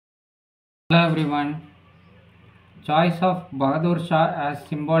Hello everyone. Choice of Bahadur Shah as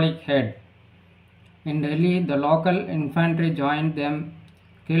symbolic head. In Delhi, the local infantry joined them,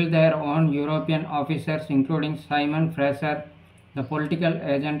 killed their own European officers, including Simon Fraser, the political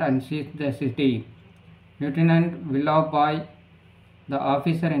agent, and seized the city. Lieutenant Willoughby, the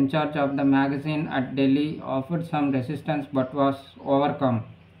officer in charge of the magazine at Delhi, offered some resistance but was overcome.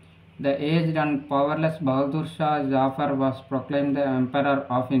 The aged and powerless Bahadur Shah Jafar was proclaimed the Emperor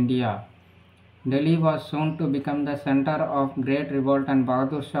of India. Delhi was soon to become the center of great revolt and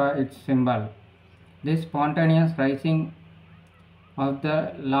Bahadur Shah its symbol. This spontaneous rising of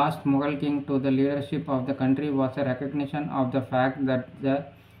the last Mughal king to the leadership of the country was a recognition of the fact that the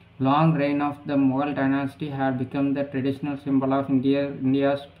long reign of the Mughal dynasty had become the traditional symbol of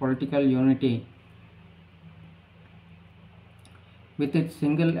India's political unity. With its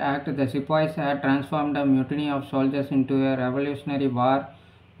single act, the Sepoys had transformed a mutiny of soldiers into a revolutionary war,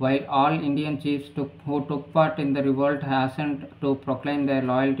 while all Indian chiefs who took part in the revolt hastened to proclaim their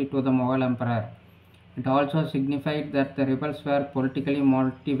loyalty to the Mughal emperor. It also signified that the rebels were politically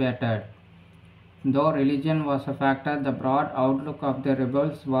motivated. Though religion was a factor, the broad outlook of the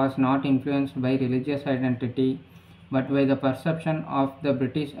rebels was not influenced by religious identity, but by the perception of the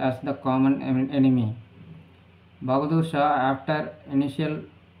British as the common enemy. Bahadur Shah, after initial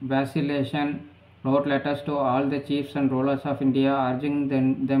vacillation, wrote letters to all the chiefs and rulers of India urging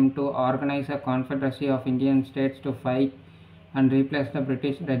them to organize a confederacy of Indian states to fight and replace the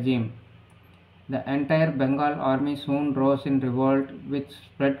British regime. The entire Bengal army soon rose in revolt, which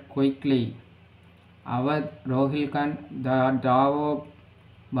spread quickly. Awadh, Rohilkhand, the Dawob,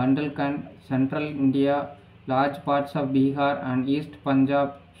 Bundelkhand, central India, large parts of Bihar and East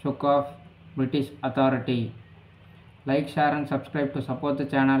Punjab shook off British authority. Like, share and subscribe to support the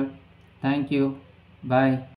channel. Thank you. Bye.